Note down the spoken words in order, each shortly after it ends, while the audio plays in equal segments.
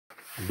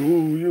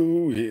Do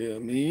you hear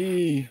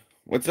me?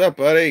 What's up,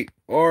 buddy?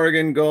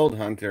 Oregon Gold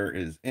Hunter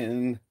is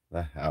in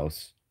the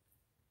house.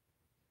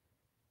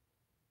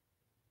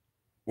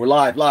 We're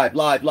live, live,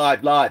 live,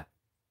 live, live.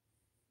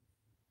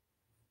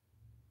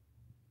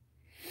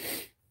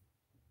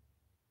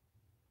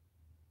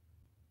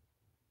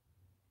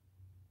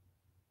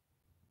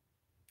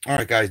 All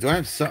right, guys, do I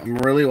have something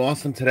really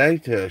awesome today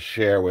to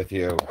share with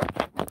you?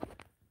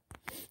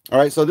 All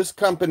right, so this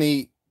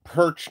company,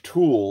 Perch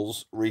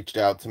Tools, reached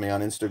out to me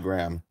on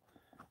Instagram,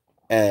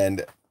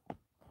 and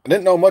I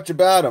didn't know much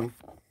about them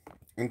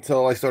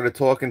until I started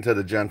talking to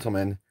the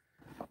gentleman,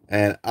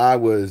 and I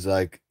was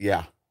like,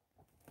 yeah,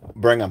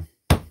 bring them.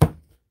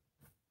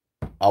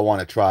 I want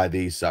to try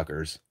these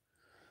suckers.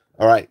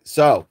 All right,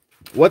 so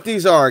what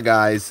these are,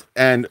 guys,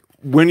 and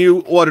when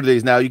you order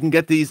these now, you can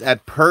get these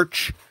at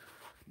perch.com.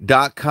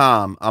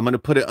 I'm going to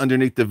put it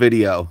underneath the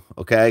video,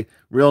 okay?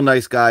 Real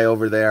nice guy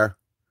over there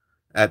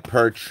at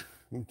Perch.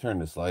 Let me turn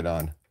this light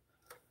on.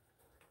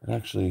 It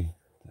actually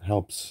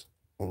helps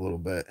a little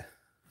bit.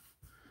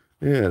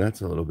 Yeah,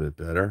 that's a little bit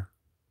better.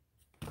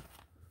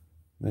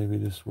 Maybe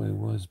this way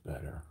was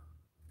better.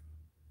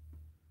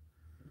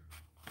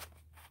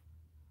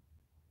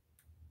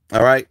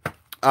 All right.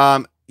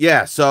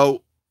 Yeah,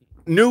 so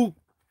new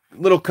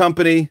little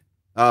company,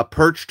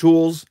 Perch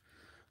Tools.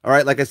 All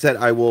right, like I said,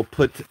 I will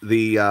put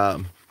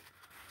the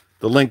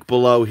link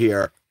below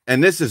here.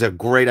 And this is a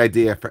great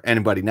idea for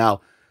anybody.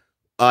 Now,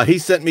 he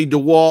sent me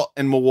DeWalt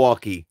and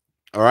Milwaukee.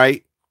 All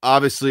right.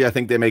 Obviously, I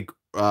think they make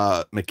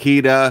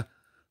Makita,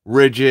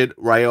 Rigid,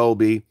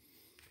 Ryobi.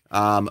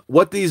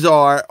 What these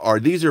are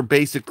these are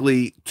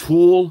basically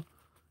tool,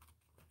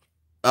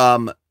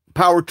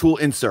 power tool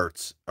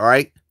inserts. All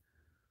right.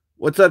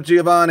 What's up,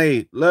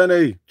 Giovanni,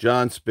 Lenny,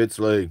 John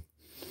Spitzley?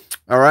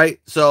 All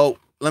right. So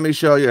let me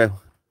show you.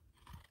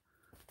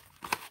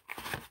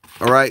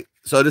 All right.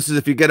 So this is,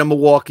 if you get a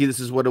Milwaukee,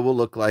 this is what it will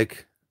look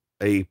like.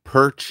 A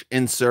Perch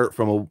insert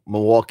from a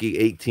Milwaukee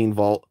 18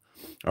 volt.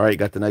 All right,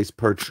 got the nice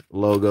Perch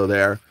logo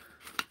there.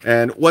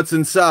 And what's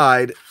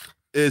inside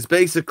is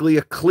basically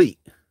a cleat.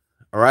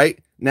 All right.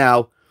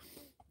 Now,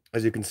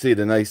 as you can see,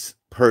 the nice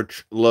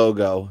Perch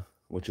logo,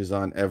 which is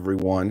on every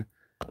one.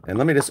 And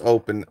let me just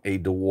open a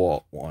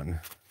DeWalt one.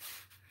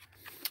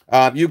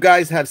 You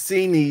guys have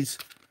seen these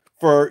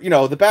for,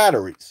 the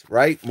batteries,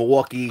 right?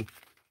 Milwaukee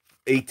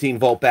 18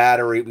 volt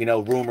battery.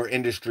 Rumor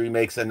Industry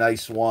makes a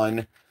nice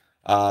one.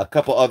 A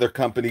couple other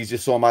companies. You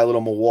saw my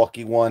little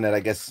Milwaukee one that I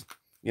guess,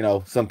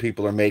 some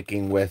people are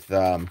making with,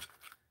 those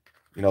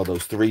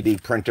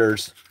 3D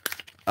printers.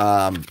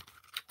 I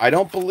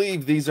don't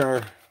believe these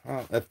are,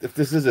 if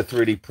this is a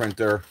 3D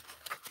printer,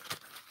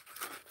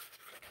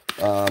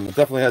 it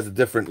definitely has a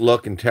different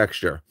look and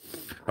texture.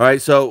 All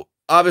right, so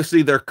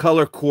obviously they're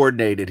color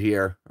coordinated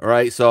here. All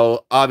right,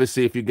 so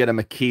obviously if you get a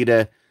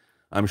Makita,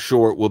 I'm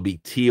sure it will be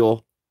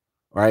teal.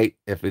 Right?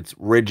 If it's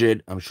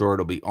Rigid, I'm sure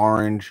it'll be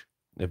orange.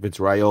 If it's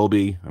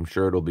Ryobi, I'm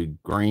sure it'll be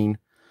green.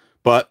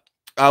 But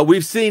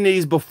we've seen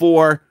these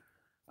before,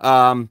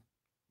 and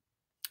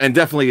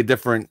definitely a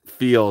different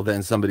feel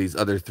than some of these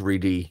other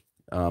 3D.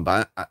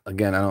 But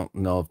again, I don't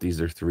know if these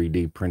are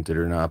 3D printed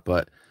or not.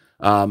 But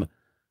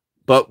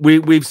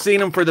we've seen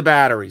them for the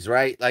batteries,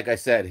 right? Like I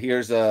said,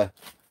 here's a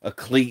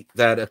cleat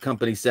that a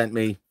company sent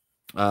me.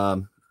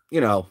 Kind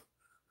of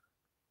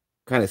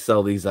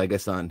sell these, I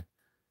guess, on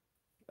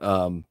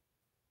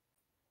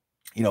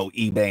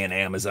eBay and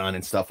Amazon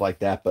and stuff like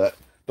that. But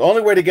the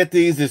only way to get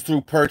these is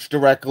through Perch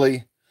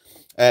directly.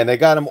 And they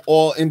got them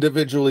all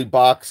individually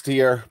boxed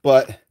here.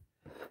 But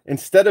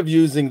instead of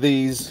using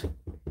these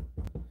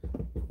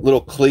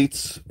little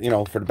cleats,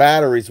 for the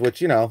batteries,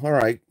 which, all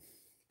right,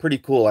 pretty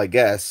cool, I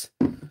guess.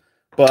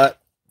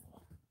 But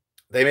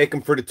they make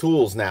them for the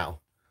tools now.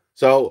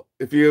 So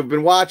if you've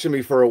been watching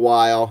me for a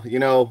while,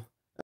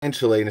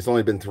 eventually, and it's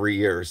only been 3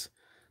 years,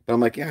 but I'm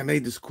like, yeah, I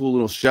made this cool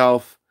little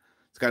shelf.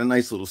 It's got a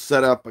nice little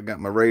setup. I got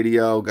my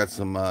radio, got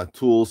some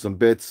tools, some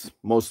bits.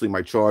 Mostly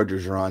my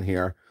chargers are on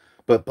here.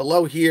 But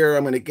below here,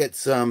 I'm going to get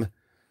some,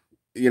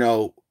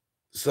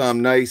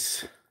 some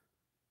nice,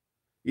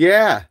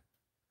 yeah.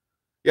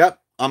 Yep.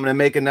 I'm going to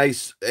make a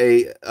nice,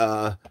 get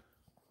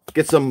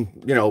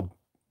some,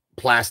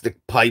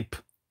 plastic pipe,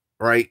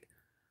 right?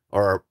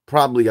 Or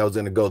probably I was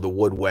going to go the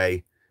wood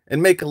way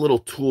and make a little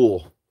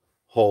tool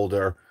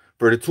holder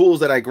for the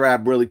tools that I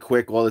grab really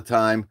quick all the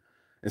time.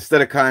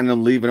 Instead of kind of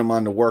leaving them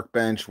on the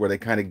workbench where they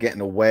kind of get in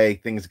the way,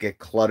 things get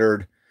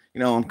cluttered.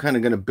 I'm kind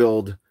of going to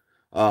build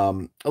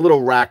a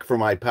little rack for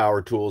my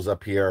power tools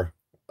up here.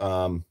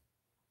 But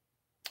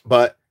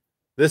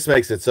this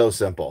makes it so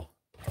simple.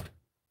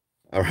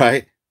 All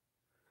right.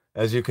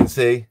 As you can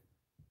see,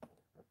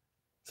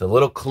 it's a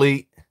little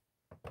cleat.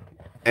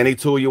 Any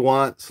tool you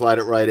want, slide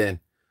it right in.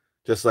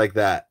 Just like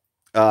that.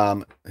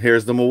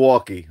 Here's the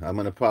Milwaukee. I'm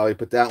going to probably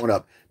put that one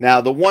up.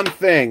 Now, the one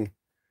thing,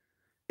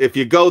 if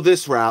you go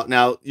this route,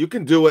 now you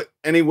can do it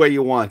any way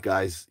you want,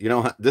 guys.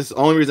 This is the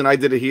only reason I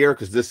did it here,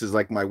 because this is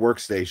like my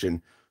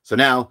workstation. So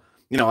now,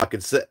 I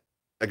could sit,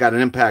 I got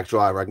an impact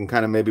driver. I can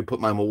kind of maybe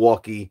put my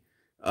Milwaukee,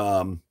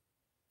 hammer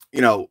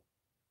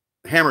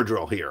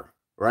drill here.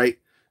 right?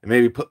 And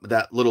maybe put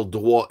that little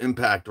DeWalt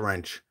impact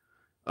wrench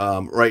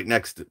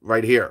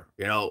right here.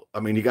 You know, I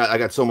mean, I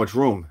got so much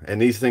room,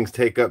 and these things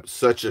take up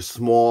such a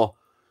small.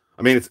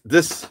 I mean, it's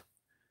this.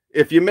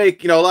 If you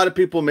make, you know, a lot of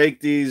people make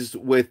these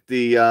with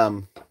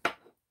the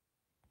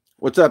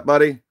what's up,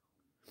 buddy?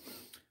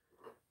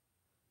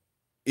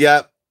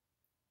 Yep.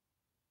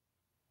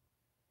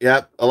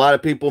 Yep. A lot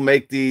of people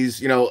make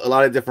these, you know, a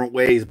lot of different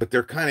ways, but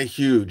they're kind of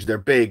huge. They're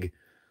big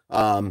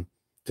to,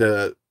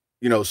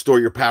 you know, store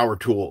your power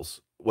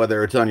tools,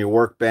 whether it's on your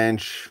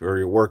workbench or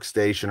your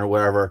workstation or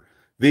wherever.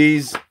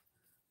 These,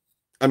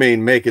 I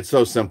mean, make it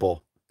so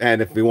simple.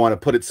 And if you want to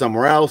put it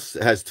somewhere else,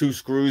 it has 2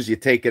 screws. You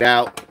take it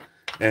out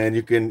and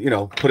you can, you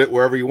know, put it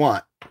wherever you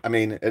want. I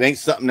mean, it ain't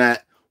something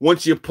that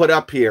once you put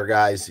up here,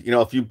 guys, you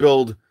know, if you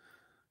build,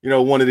 you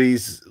know, one of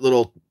these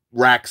little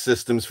rack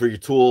systems for your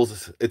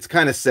tools, it's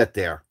kind of set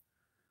there.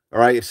 All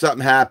right. If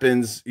something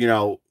happens, you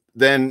know,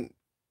 then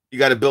you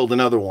got to build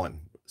another one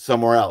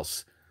somewhere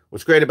else.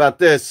 What's great about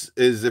this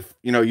is if,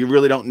 you know, you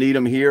really don't need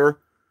them here,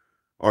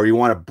 or you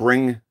want to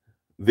bring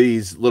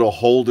these little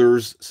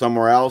holders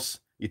somewhere else,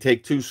 you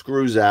take 2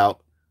 screws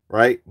out,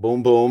 right?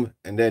 Boom, boom.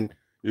 And then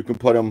you can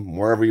put them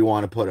wherever you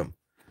want to put them.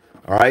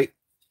 All right.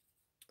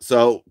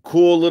 So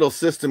cool little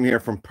system here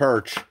from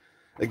Perch.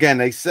 Again,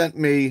 they sent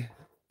me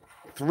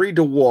 3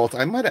 DeWalt.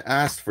 I might have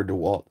asked for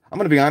DeWalt. I'm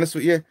going to be honest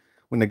with you.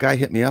 When the guy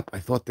hit me up, I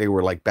thought they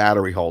were like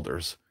battery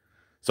holders.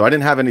 So I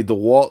didn't have any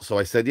DeWalt. So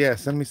I said, yeah,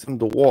 send me some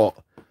DeWalt.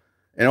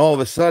 And all of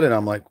a sudden,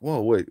 I'm like, whoa,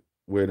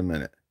 wait a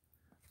minute.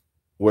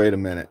 Wait a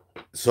minute.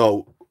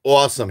 So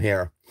awesome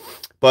here.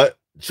 But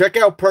check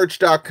out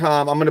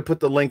perch.com. I'm going to put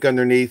the link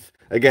underneath.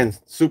 Again,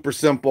 super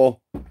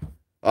simple.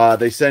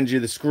 They send you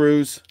the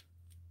screws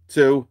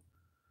too.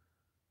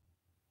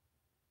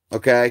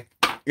 Okay.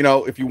 You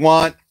know, if you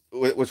want,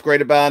 what's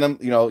great about them,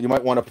 you know, you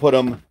might want to put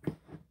them,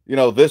 you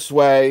know, this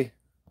way.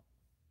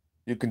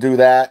 You can do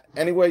that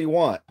any way you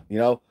want. You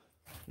know,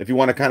 if you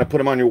want to kind of put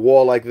them on your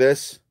wall like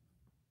this,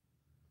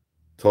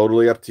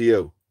 totally up to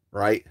you,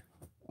 right?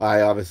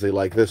 I obviously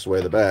like this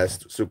way the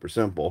best. Super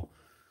simple.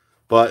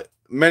 But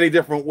many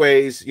different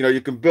ways. You know,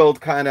 you can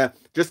build kind of,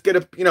 just get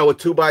a, you know, a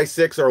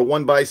 2x6 or a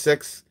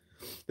 1x6.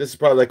 This is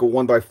probably like a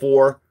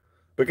 1x4.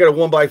 But get a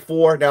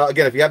 1x4. Now,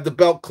 again, if you have the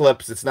belt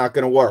clips, it's not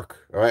going to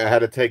work. All right, I had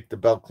to take the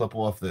belt clip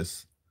off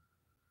this.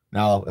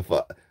 Now, if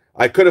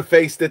I could have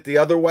faced it the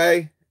other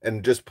way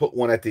and just put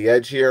one at the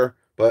edge here.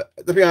 But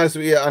to be honest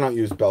with you, I don't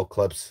use belt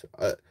clips.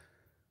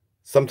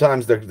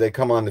 Sometimes they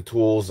come on the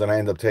tools, and I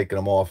end up taking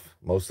them off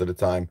most of the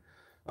time.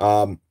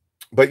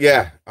 But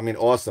yeah, I mean,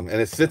 awesome. And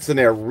it sits in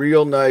there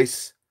real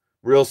nice,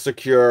 real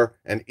secure,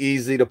 and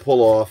easy to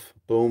pull off.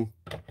 Boom,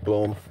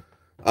 boom.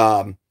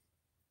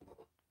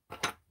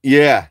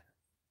 Yeah,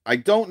 I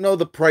don't know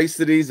the price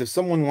of these. If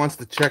someone wants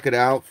to check it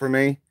out for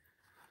me,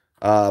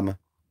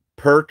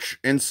 Perch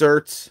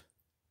inserts.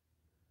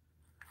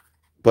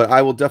 But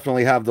I will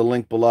definitely have the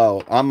link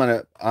below. I'm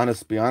gonna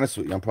be honest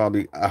with you. I'm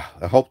probably I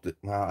hope that,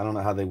 well, I don't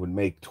know how they would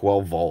make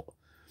 12 volt,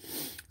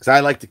 because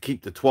I like to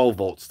keep the 12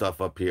 volt stuff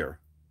up here.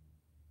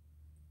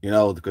 You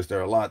know, because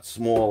they're a lot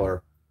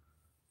smaller,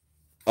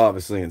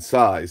 obviously in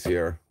size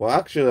here. Well,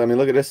 actually, I mean,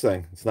 look at this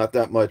thing. It's not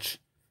that much.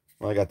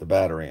 Well, I got the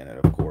battery in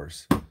it, of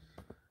course.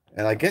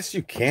 And I guess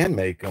you can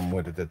make them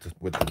with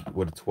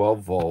a 12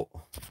 volt,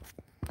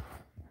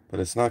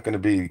 but it's not going to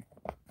be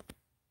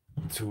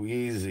too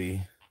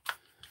easy.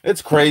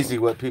 It's crazy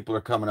what people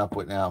are coming up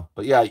with now.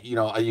 But yeah, you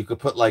know, you could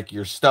put like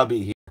your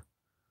stubby here,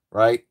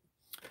 right?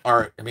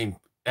 Or I mean,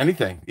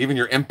 anything, even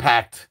your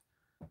impact,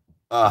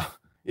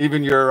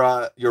 even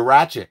your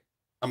ratchet.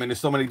 I mean, there's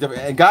so many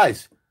different. And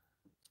guys,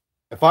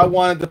 if I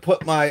wanted to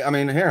put my, I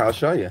mean, here, I'll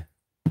show you.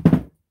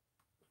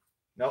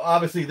 Now,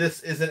 obviously,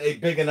 this isn't a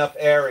big enough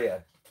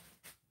area.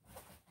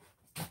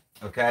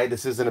 Okay,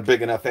 this isn't a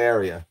big enough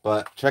area,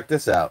 but check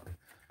this out.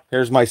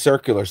 Here's my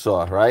circular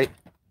saw, right?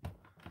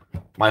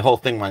 My whole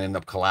thing might end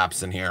up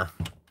collapsing here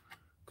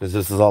because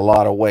this is a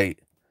lot of weight.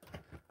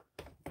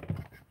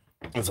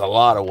 It's a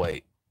lot of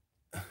weight.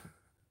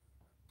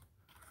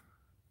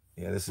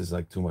 Yeah, this is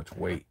like too much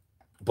weight.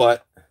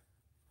 But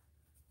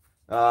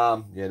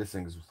yeah, this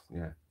thing's,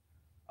 yeah.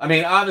 I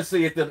mean,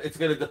 obviously it's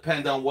going to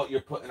depend on what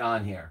you're putting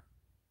on here.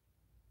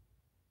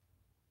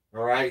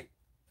 All right.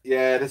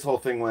 Yeah, this whole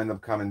thing will end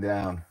up coming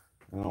down.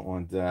 I don't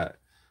want that.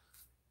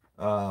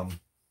 I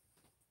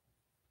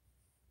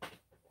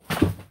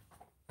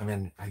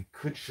mean, I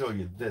could show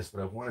you this,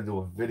 but I want to do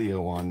a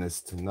video on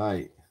this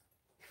tonight.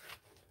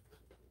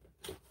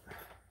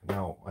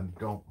 No, I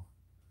don't.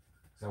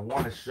 So I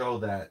want to show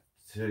that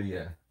to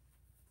you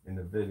in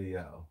the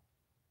video.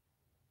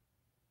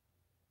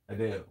 I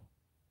do.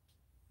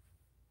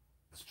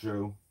 It's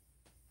true.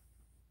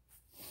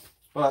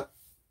 But,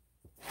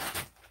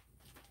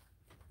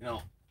 you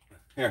know,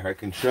 here, I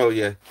can show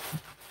you.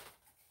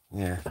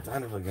 Yeah,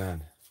 son of a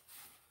gun.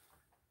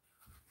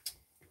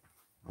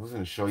 I was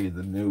going to show you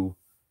the new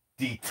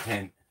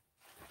detent.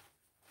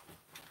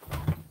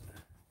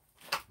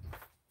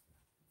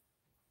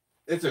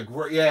 It's a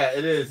great, yeah,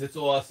 it is. It's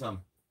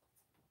awesome.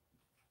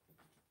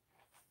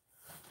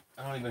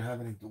 I don't even have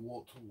any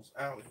DeWalt tools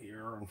out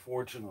here,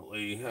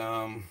 unfortunately.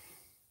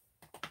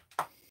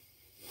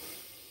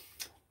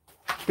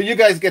 But you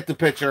guys get the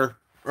picture,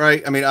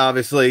 right? I mean,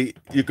 obviously,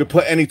 you could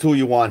put any tool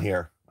you want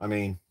here. I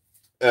mean,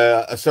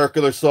 a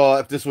circular saw,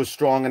 if this was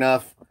strong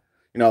enough,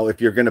 you know,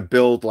 if you're going to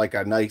build like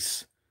a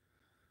nice,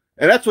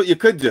 and that's what you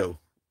could do,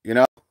 you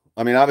know?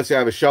 I mean, obviously, I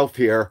have a shelf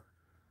here.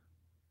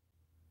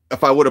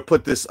 If I would have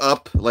put this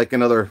up like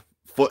another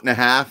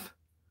 1.5 feet,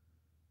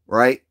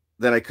 right,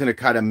 then I could have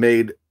kind of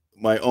made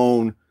my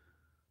own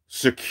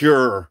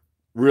secure,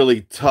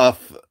 really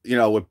tough, you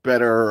know, with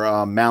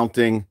better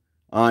mounting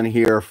on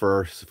here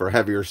for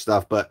heavier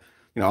stuff. But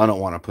you know, I don't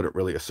want to put it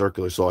really a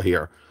circular saw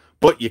here,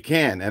 but you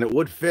can, and it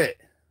would fit.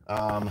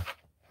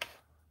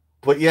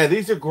 But yeah,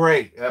 these are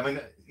great. I mean,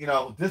 you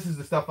know, this is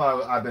the stuff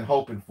I've been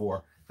hoping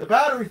for. The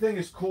battery thing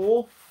is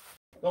cool,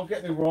 don't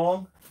get me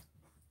wrong.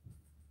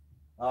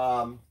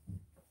 Yeah,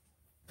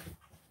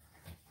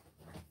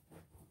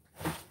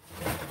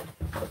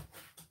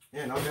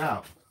 no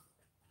doubt.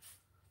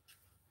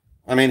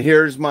 I mean,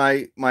 here's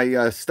my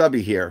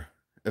stubby here.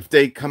 If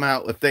they come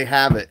out, if they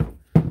have it,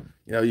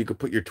 you know, you could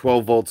put your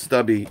 12-volt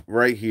stubby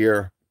right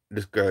here.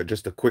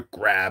 Just a quick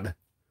grab.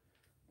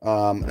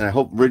 And I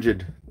hope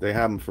Rigid, they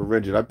have them for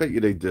Rigid. I bet you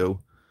they do.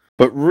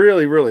 But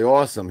really, really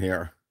awesome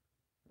here.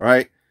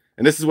 Right?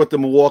 And this is what the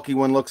Milwaukee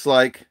one looks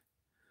like.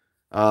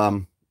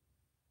 I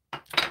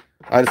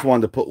just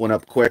wanted to put one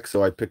up quick,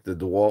 so I picked the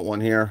DeWalt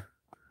one here.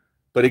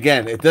 But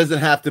again, it doesn't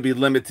have to be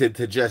limited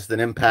to just an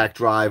impact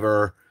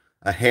driver,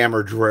 a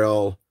hammer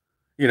drill,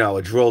 you know,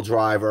 a drill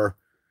driver.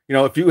 You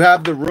know, if you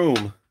have the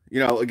room, you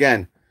know,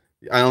 again,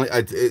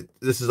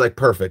 this is like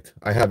perfect.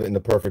 I have it in the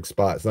perfect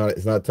spot.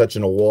 It's not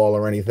touching a wall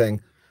or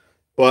anything.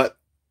 But,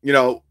 you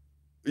know,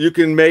 you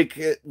can make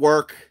it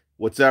work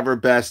whatever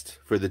best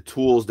for the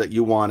tools that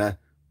you want to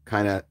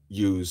kind of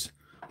use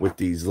with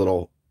these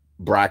little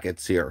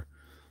brackets here.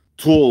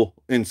 Tool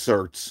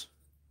inserts.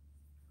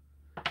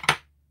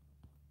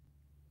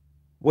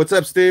 What's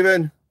up,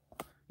 Steven?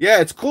 Yeah,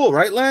 it's cool,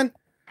 right, Len?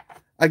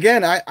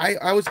 Again,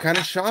 I was kind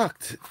of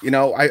shocked. You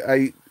know,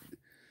 I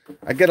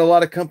get a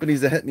lot of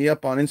companies that hit me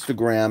up on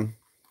Instagram,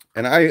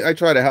 and I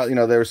try to help. You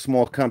know, they're a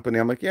small company.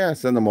 I'm like, yeah,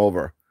 send them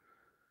over.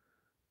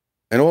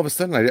 And all of a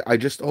sudden, I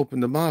just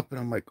opened them up, and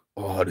I'm like,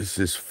 oh, this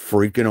is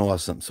freaking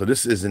awesome. So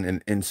this isn't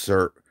an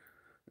insert.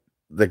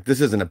 Like,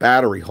 this isn't a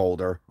battery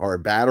holder or a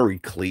battery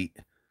cleat.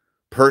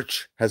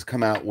 Perch has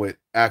come out with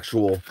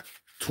actual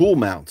tool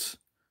mounts,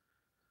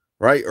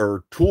 right?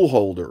 Or tool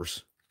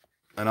holders.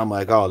 And I'm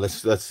like, oh,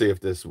 let's see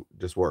if this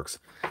just works.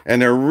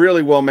 And they're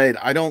really well made.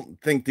 I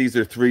don't think these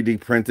are 3D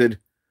printed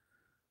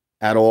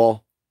at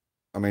all.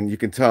 I mean, you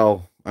can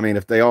tell. I mean,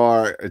 if they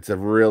are, it's a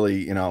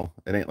really, you know,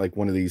 it ain't like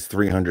one of these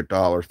 $300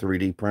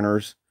 3D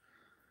printers.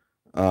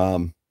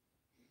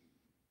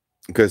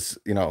 Because,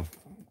 you know,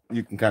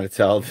 you can kind of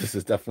tell this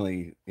is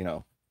definitely, you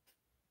know,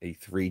 a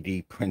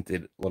 3D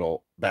printed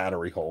little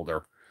battery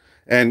holder.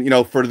 And, you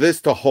know, for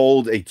this to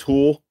hold a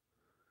tool,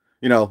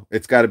 you know,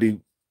 it's got to be,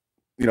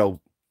 you know,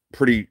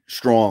 pretty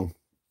strong,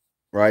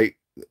 right?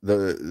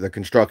 The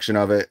construction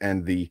of it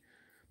and the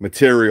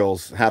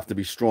materials have to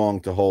be strong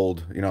to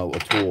hold, you know, a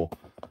tool.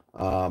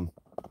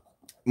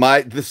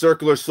 The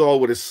circular saw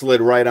would have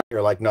slid right on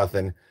here like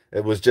nothing.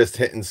 It was just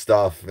hitting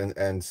stuff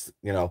and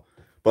you know,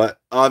 but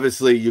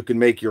obviously you can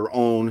make your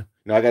own.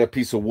 You know, I got a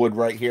piece of wood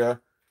right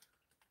here.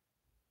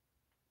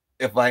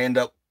 If I end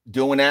up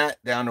doing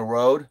that down the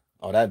road,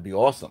 oh, that'd be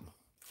awesome.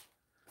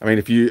 I mean,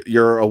 if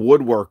you're a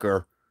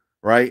woodworker,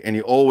 right, and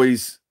you're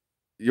always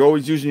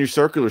using your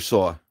circular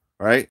saw,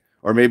 right,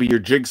 or maybe your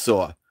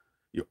jigsaw,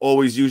 you're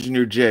always using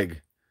your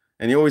jig,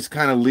 and you always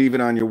kind of leave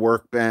it on your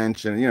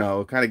workbench, and you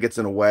know, it kind of gets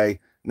in the way.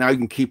 Now you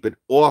can keep it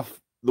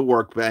off the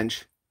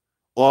workbench,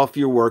 off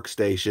your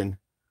workstation,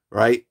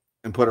 right,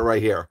 and put it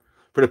right here.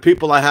 For the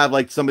people I have,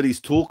 like some of these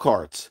tool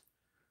carts,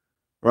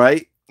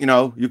 right, you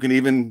know, you can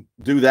even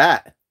do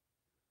that.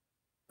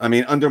 I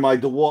mean, under my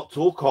DeWalt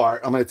tool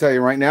cart, I'm going to tell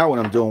you right now what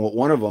I'm doing with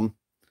one of them,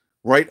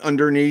 right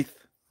underneath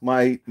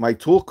my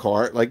tool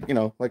cart, like, you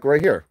know, like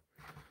right here.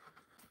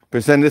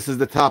 Pretend this is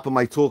the top of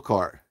my tool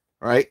cart,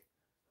 right?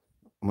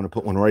 I'm going to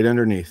put one right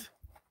underneath,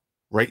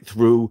 right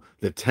through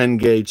the 10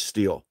 gauge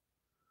steel.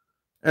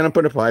 And I'm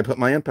going to probably put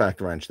my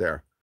impact wrench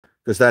there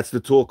because that's the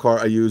tool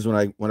cart I use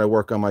when I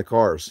work on my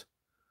cars.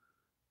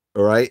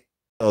 All right.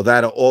 So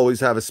that'll always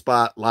have a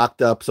spot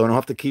locked up. So I don't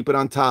have to keep it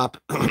on top,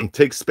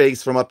 take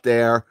space from up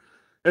there.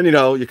 And, you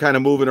know, you kind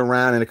of move it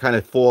around and it kind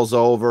of falls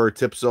over,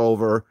 tips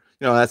over.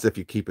 You know, that's if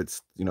you keep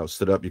it, you know,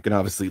 stood up. You can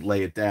obviously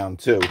lay it down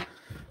too.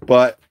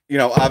 But, you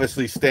know,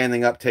 obviously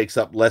standing up takes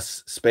up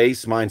less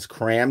space. Mine's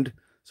crammed.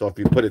 So if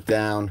you put it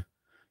down,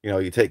 you know,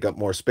 you take up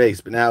more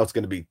space. But now it's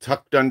going to be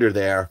tucked under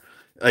there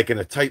like in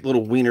a tight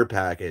little wiener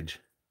package.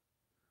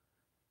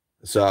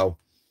 So,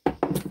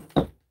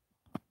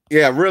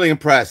 yeah, really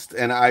impressed.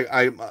 And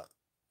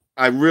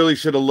I really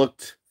should have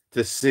looked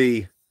to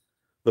see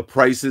the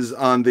prices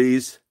on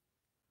these.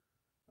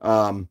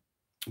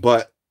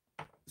 But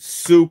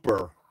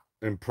super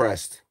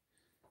impressed.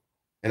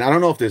 And I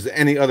don't know if there's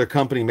any other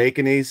company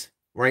making these.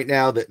 right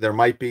now. That there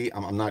might be,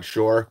 I'm not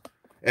sure.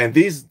 And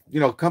these,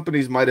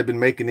 companies might have been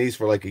making these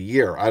for like a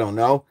year. I don't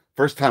know.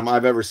 First time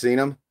I've ever seen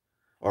them,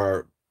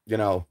 or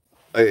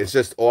it's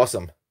just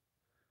awesome.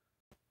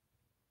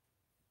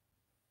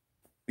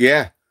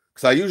 Yeah,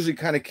 because I usually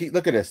kind of keep.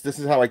 Look at this. This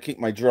is how I keep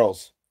my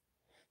drills.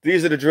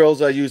 These are the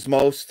drills I use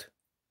most,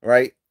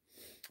 right?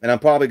 And I'm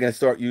probably gonna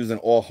start using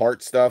all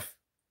heart stuff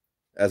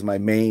as my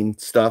main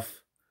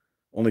stuff,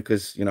 only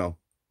because I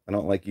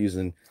don't like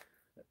using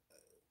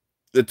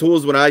the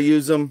tools when I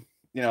use them.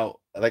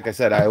 Like I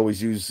said, I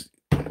always use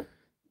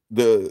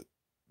the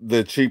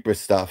the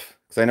cheapest stuff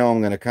because I know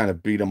I'm gonna kind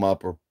of beat them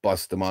up or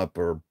bust them up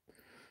or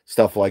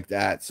stuff like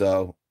that.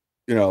 So,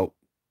 you know,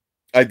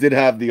 I did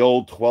have the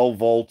old 12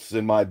 volts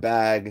in my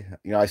bag.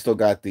 I still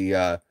got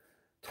the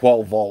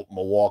 12-volt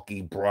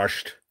Milwaukee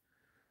brushed.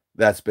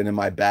 That's been in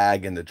my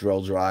bag and the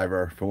drill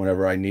driver for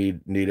whenever I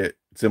need it.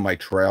 It's in my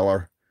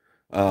trailer.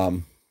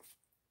 Um,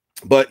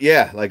 but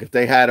yeah, like if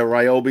they had a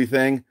Ryobi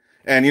thing,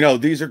 and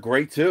these are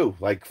great too,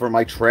 like for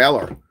my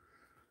trailer.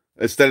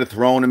 Instead of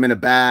throwing them in a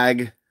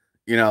bag,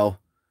 you know,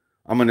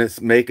 I'm gonna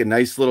make a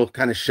nice little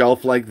kind of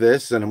shelf like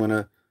this, and I'm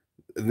gonna.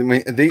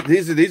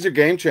 These are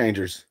game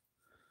changers.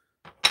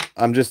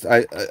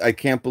 I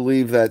can't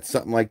believe that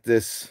something like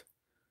this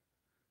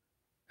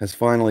has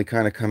finally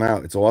kind of come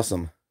out. It's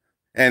awesome.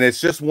 And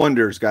it's just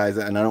wonders, guys.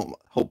 And I don't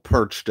hope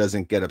Perch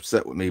doesn't get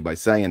upset with me by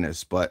saying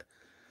this, but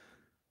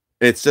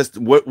it's just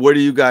what do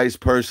you guys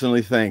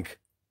personally think?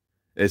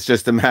 It's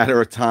just a matter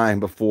of time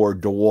before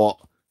DeWalt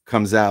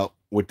comes out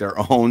with their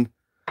own,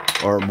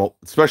 or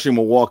especially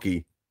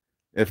Milwaukee.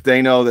 If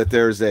they know that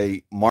there's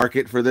a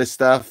market for this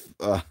stuff,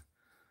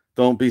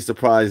 don't be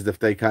surprised if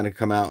they kind of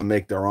come out and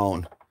make their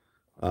own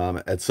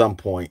at some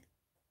point.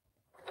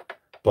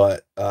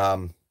 But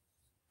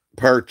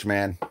Perch,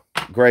 man,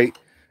 great.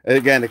 And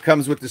again, it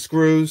comes with the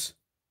screws.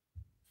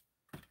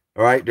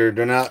 All right, they're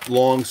not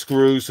long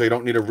screws, so you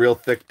don't need a real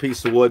thick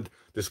piece of wood.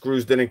 The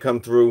screws didn't come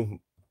through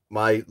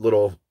my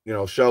little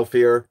shelf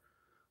here.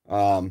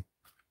 And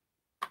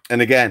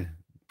again,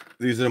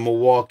 these are the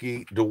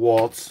Milwaukee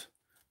DeWalt's,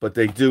 but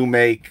they do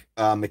make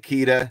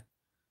Makita,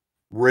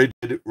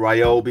 Rigid,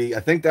 Ryobi. I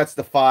think that's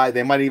the 5.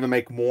 They might even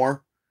make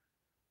more,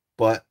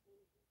 but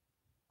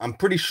I'm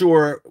pretty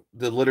sure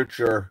the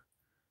literature.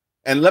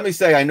 And let me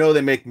say, I know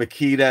they make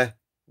Makita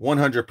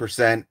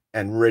 100%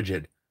 and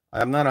Rigid.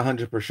 I'm not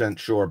 100%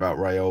 sure about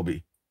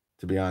Ryobi,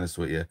 to be honest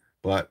with you.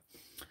 But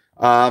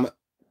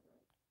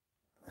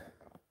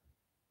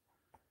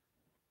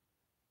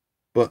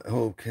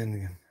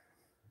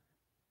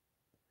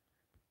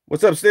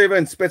what's up,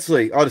 Steven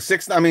Spitzley? Oh, the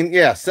 6. I mean,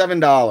 yeah,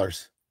 $7. All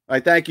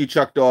right, thank you,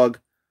 Chuck Dog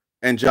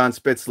and John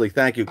Spitzley.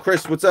 Thank you,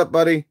 Chris. What's up,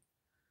 buddy?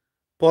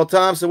 Paul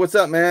Thompson, what's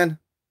up, man?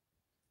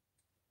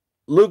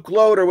 Luke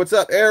Loader, what's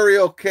up?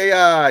 Ariel Ki,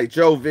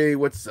 Joe V,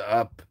 what's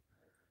up?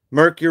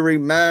 Mercury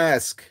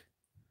Mask,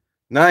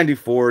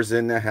 94's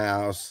in the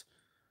house.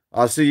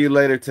 I'll see you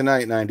later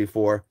tonight,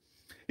 94.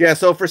 Yeah,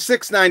 so for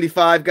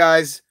 $6.95,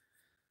 guys,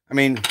 I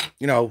mean,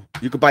 you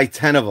could buy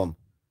 10 of them.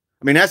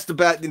 I mean, that's the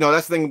bet.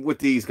 That's the thing with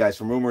these guys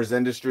from Rumors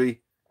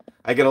Industry.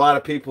 I get a lot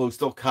of people who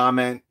still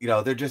comment.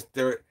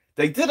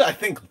 They did, I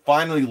think,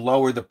 finally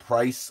lower the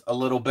price a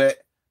little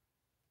bit.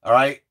 All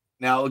right.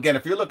 Now, again,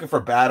 if you're looking for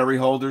battery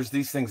holders,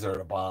 these things are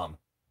a bomb.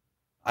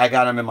 I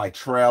got them in my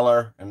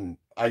trailer, and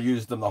I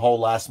used them the whole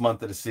last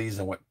month of the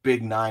season with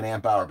big 9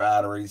 amp-hour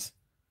batteries.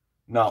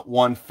 Not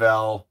one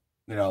fell.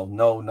 I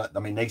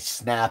mean, they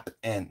snap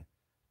in.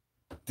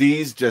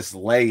 These just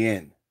lay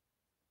in.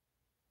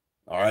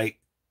 All right.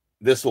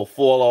 This will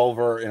fall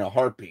over in a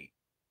heartbeat.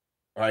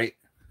 Right.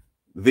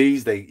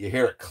 These, you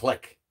hear it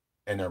click,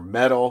 and they're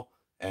metal,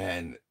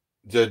 and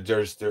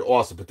they're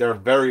awesome, but they're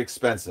very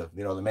expensive.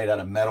 They're made out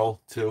of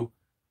metal too.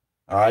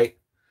 All right.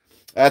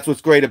 That's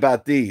what's great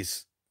about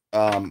these.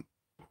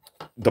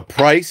 The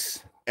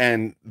price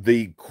and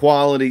the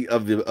quality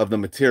of the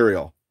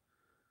material.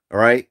 All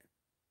right.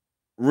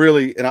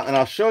 Really, and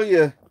I'll show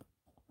you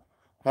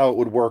how it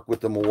would work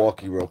with the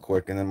Milwaukee real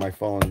quick, and then my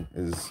phone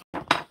is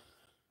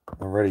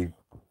already.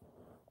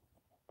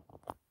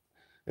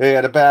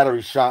 Yeah, the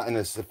battery shot in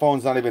this. The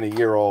phone's not even a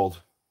year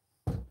old.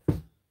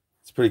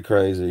 It's pretty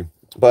crazy.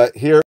 But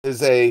here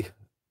is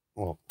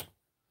well,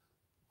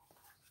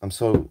 I'm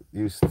so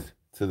used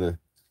to the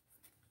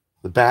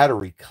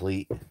battery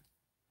cleat.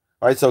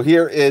 All right, so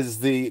here is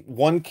the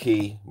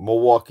 1-key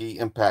Milwaukee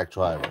impact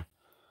driver.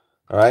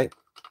 All right,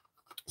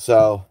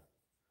 so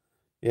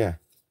yeah.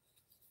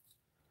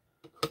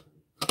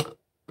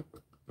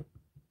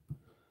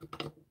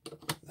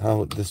 How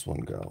would this one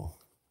go?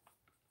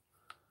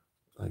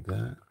 Like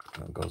that?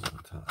 No, it goes on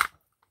top.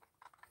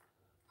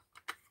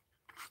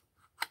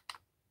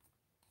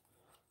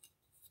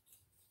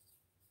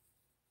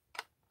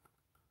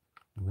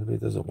 Maybe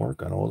it doesn't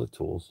work on all the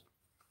tools.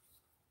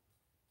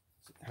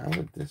 How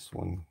would this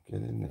one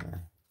get in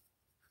there?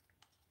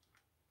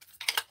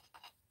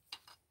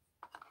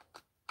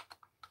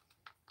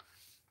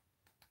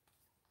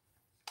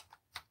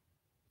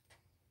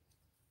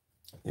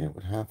 It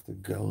would have to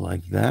go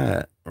like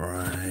that,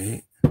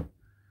 right?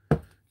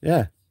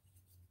 Yeah.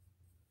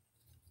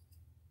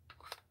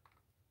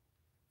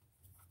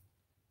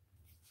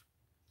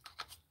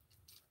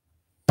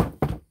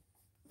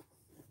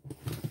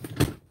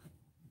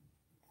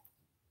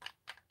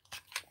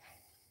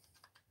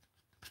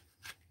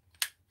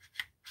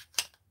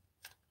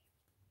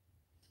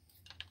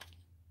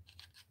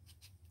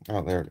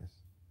 Oh, there it is.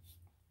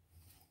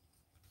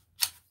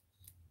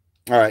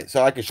 All right,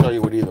 so I can show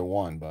you with either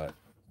one, but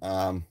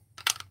oh,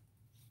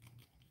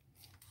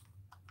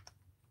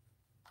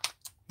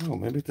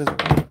 maybe it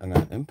doesn't work on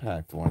that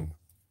impact one.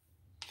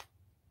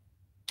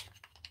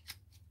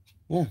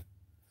 Yeah.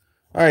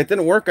 All right, it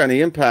didn't work on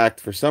the impact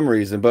for some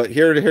reason, but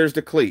here's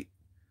the cleat.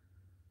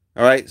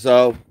 All right,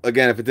 so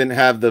again, if it didn't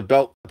have the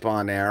belt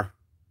on there,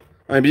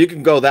 I mean, you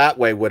can go that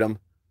way with them.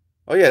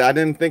 Oh yeah, I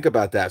didn't think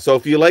about that. So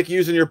if you like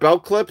using your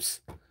belt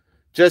clips,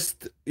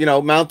 just,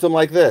 mount them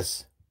like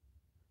this.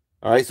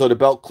 All right, so the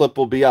belt clip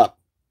will be up.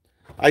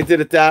 I did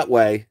it that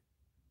way.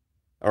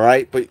 All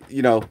right, but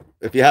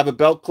if you have a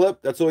belt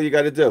clip, that's all you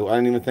got to do. I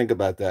didn't even think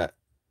about that.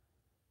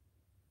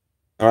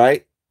 All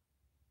right,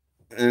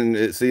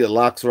 and see, it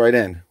locks right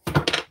in.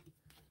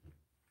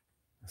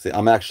 See,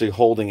 I'm actually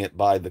holding it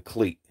by the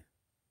cleat.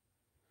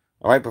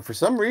 All right, but for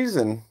some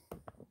reason,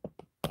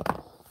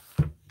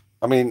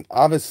 I mean,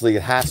 obviously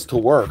it has to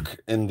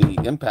work in the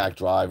impact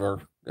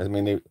driver. I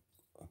mean,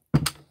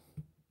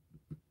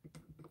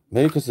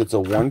 maybe because it's a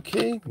 1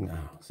 key? No.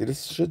 See,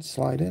 this should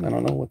slide in. I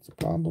don't know what the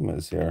problem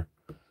is here.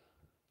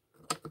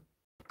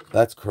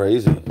 That's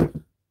crazy.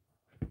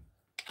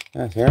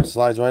 Yeah, here it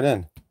slides right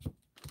in.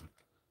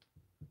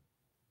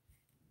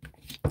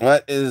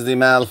 What is the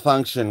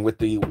malfunction with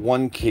the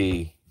 1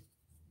 key?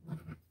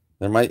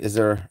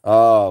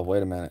 Oh,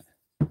 wait a minute.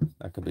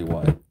 That could be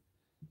why.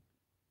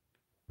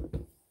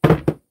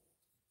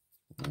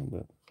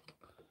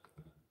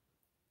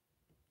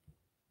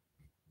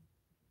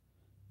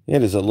 Yeah,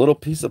 there's a little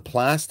piece of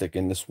plastic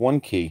in this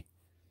 1 key.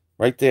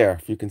 Right there,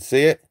 if you can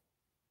see it.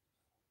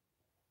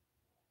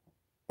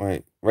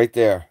 Right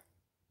there.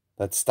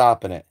 That's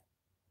stopping it.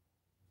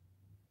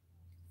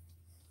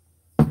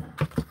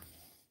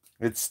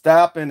 It's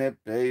stopping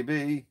it,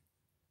 baby.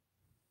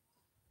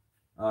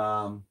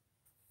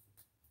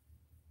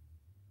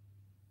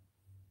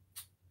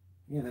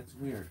 Yeah, that's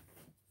weird.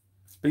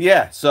 But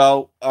yeah,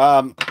 so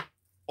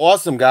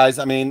awesome, guys.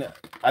 I mean,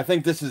 I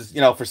think this is,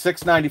 for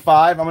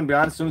 $6.95. I'm gonna be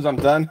honest, as soon as I'm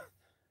done,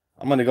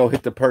 I'm gonna go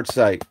hit the Perch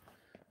site.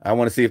 I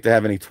want to see if they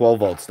have any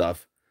 12-volt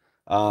stuff.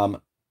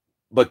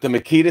 But the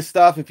Makita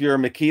stuff, if you're a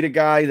Makita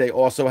guy, they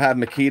also have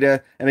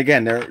Makita. And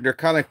again, they're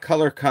kind of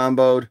color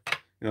comboed.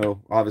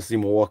 Obviously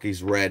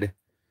Milwaukee's red,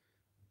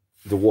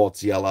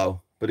 DeWalt's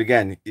yellow. But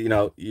again,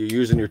 you're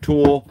using your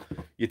tool,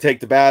 you take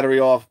the battery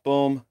off,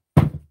 boom,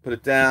 put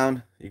it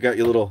down. You got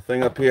your little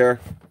thing up here,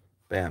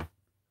 bam.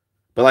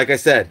 But like I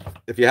said,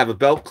 if you have a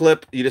belt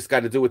clip, you just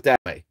got to do it that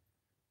way.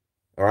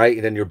 All right,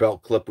 and then your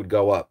belt clip would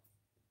go up.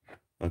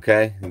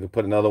 Okay, you can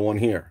put another one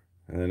here,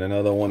 and then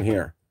another one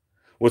here.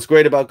 What's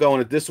great about going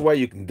it this way,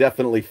 you can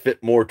definitely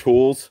fit more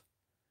tools.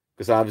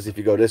 Because obviously if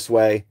you go this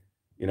way,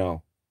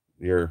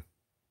 you're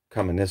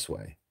coming this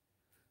way,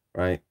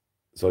 right?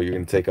 So you're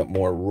going to take up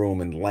more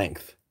room and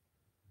length.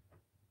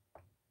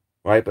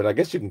 Right, but I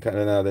guess you can kind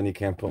of now, then you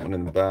can't put one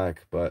in the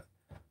back. But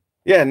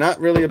yeah, not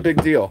really a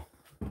big deal.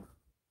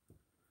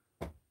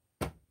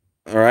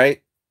 All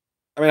right.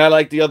 I mean, I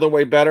like the other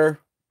way better.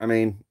 I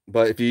mean,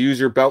 but if you use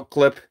your belt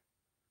clip,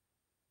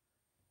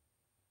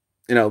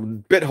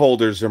 bit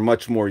holders are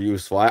much more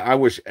useful. I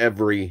wish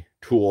every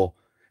tool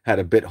had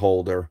a bit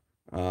holder.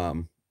 A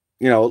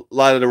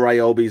lot of the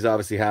Ryobis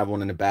obviously have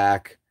one in the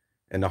back,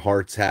 and the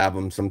Hearts have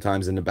them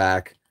sometimes in the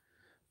back,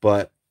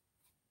 but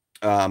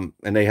and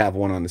they have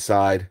one on the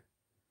side.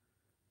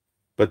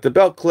 But the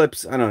belt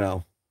clips, I don't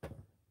know.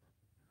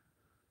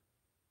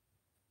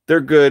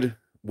 They're good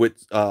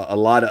with a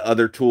lot of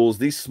other tools.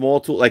 These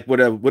small tools, like with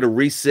a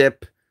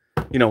recip,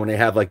 when they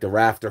have like the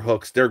rafter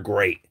hooks, they're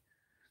great.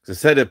 So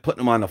instead of putting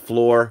them on the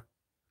floor,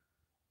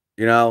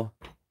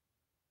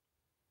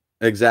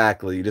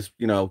 exactly, you just,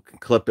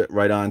 clip it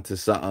right onto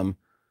something,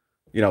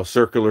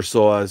 circular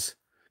saws,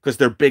 because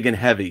they're big and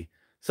heavy.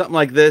 Something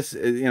like this,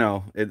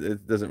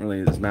 it doesn't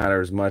really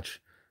matter as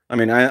much. I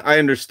mean, I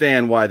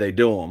understand why they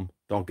do them.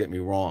 Don't get me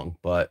wrong,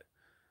 but,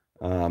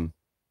 oh,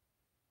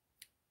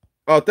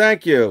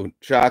 thank you,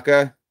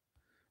 Shaka.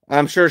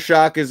 I'm sure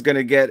Shaka is going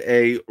to get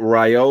a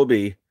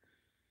Ryobi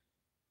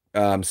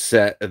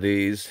set of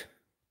these.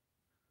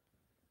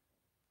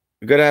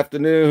 Good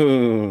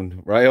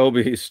afternoon,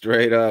 Ryobi,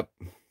 straight up.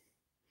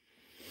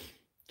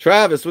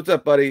 Travis, what's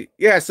up, buddy?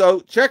 Yeah, so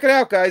check it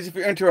out, guys, if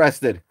you're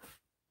interested.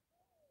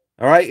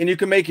 All right, and you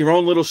can make your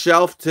own little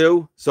shelf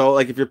too. So,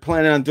 like, if you're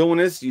planning on doing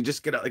this, you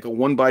just get like a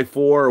 1x4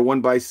 or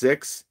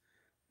 1x6.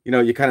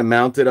 You kind of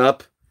mount it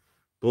up.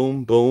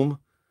 Boom, boom.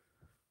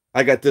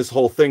 I got this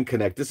whole thing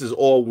connect. This is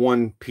all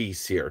one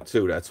piece here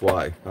too. That's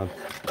why. I'll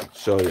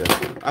show you.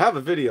 I have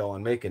a video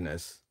on making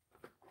this.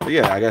 But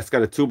yeah, I guess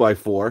got a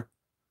 2x4.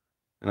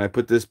 And I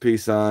put this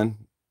piece on,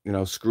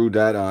 screwed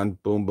that on,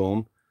 boom,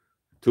 boom.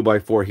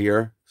 2x4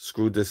 here,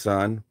 screwed this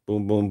on,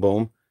 boom, boom,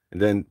 boom.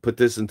 And then put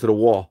this into the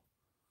wall.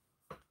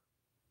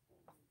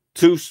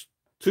 Two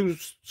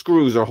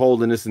screws are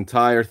holding this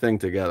entire thing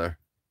together.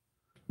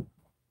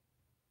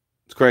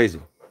 It's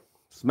crazy.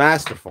 It's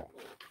masterful.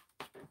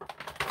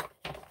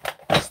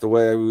 That's the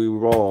way we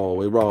roll,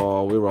 we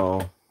roll, we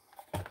roll.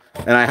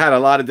 And I had a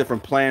lot of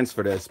different plans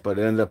for this, but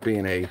it ended up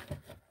being a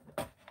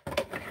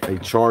a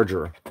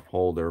charger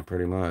holder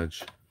pretty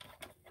much.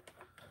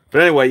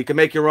 But anyway, you can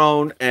make your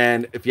own,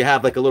 and if you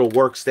have like a little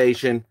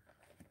workstation,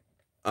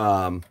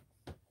 or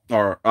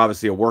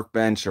obviously a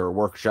workbench or a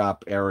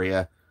workshop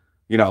area,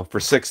 you know, for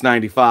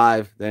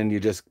 $6.95, then you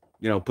just,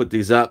 you know, put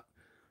these up,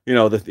 you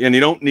know, and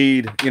you don't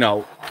need, you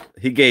know,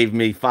 he gave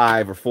me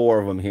 5 or 4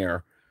 of them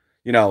here.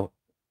 You know,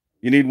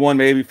 you need one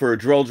maybe for a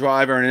drill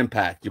driver and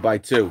impact. You buy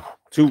two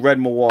red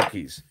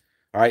Milwaukees.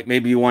 All right,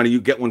 maybe you want to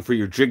get one for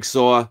your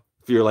jigsaw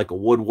if you're like a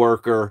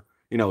woodworker,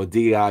 you know, a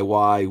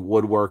DIY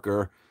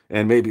woodworker,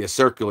 and maybe a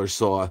circular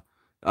saw.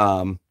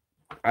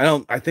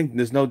 I think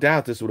there's no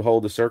doubt this would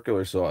hold a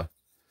circular saw.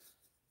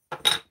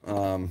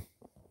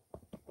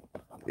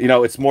 You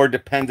know, it's more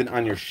dependent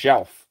on your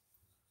shelf,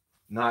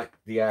 not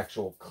the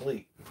actual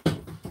cleat.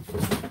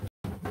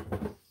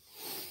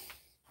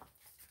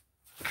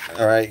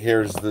 All right,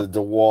 here's the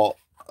DeWalt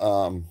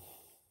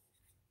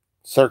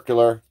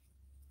circular.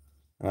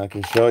 And I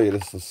can show you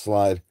this will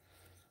slide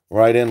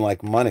right in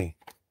like money.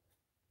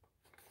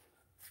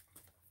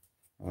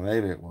 Well,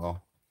 maybe it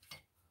will.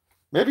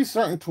 Maybe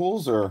certain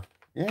tools are,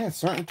 yeah,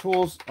 certain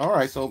tools. All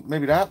right, so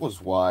maybe that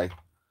was why.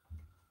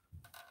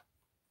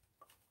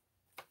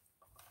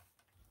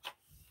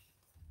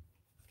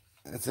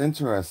 It's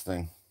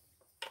interesting.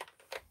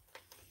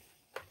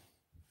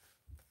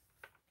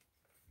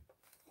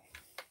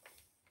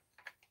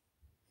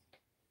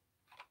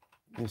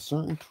 And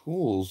certain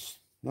tools,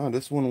 no,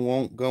 this one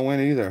won't go in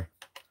either.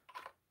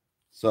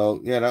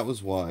 So, yeah, that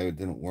was why it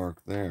didn't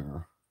work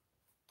there.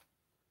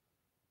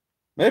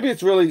 Maybe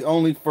it's really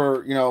only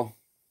for, you know,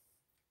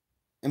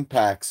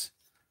 impacts.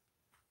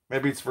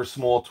 Maybe it's for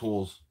small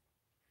tools.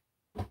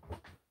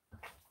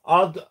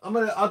 I'll do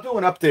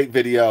an update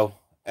video,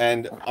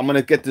 and I'm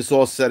gonna get this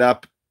all set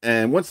up.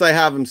 And once I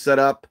have them set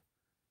up,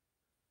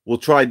 we'll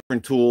try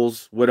different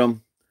tools with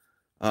them.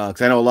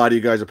 Because I know a lot of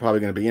you guys are probably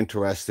going to be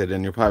interested,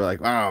 and you're probably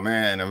like, "Oh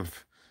man,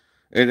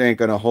 it ain't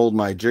going to hold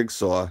my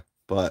jigsaw."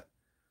 But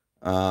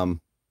I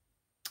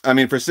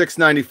mean, for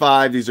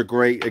 $6.95, these are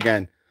great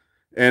again.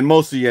 And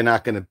most of you are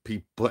not going to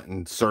be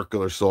putting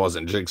circular saws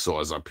and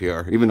jigsaws up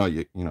here, even though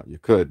you know you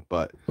could.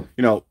 But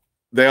you know,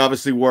 they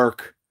obviously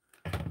work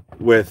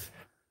with,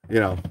 you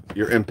know,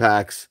 your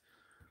impacts.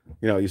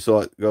 You know, you saw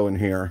it go in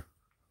here.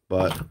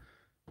 But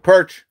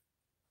Perch,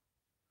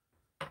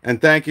 and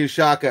thank you,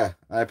 Shaka.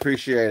 I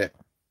appreciate it.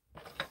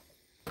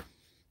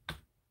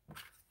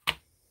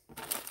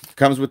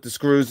 Comes with the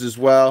screws as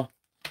well.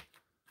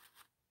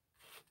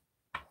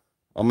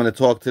 I'm going to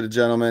talk to the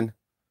gentleman.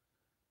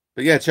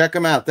 But yeah, check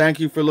them out.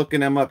 Thank you for looking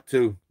them up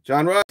too.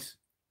 John Rice.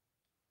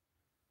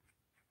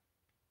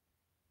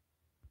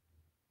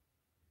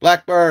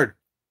 Blackbird.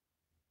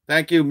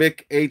 Thank you,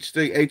 Mick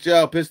H3.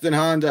 HL, Piston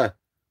Honda.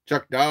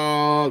 Chuck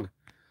Dog.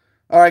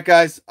 All right,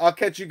 guys. I'll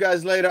catch you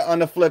guys later on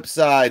the flip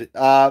side.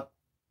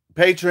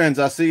 Patrons,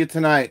 I'll see you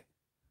tonight.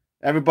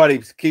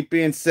 Everybody, keep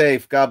being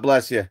safe. God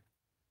bless you.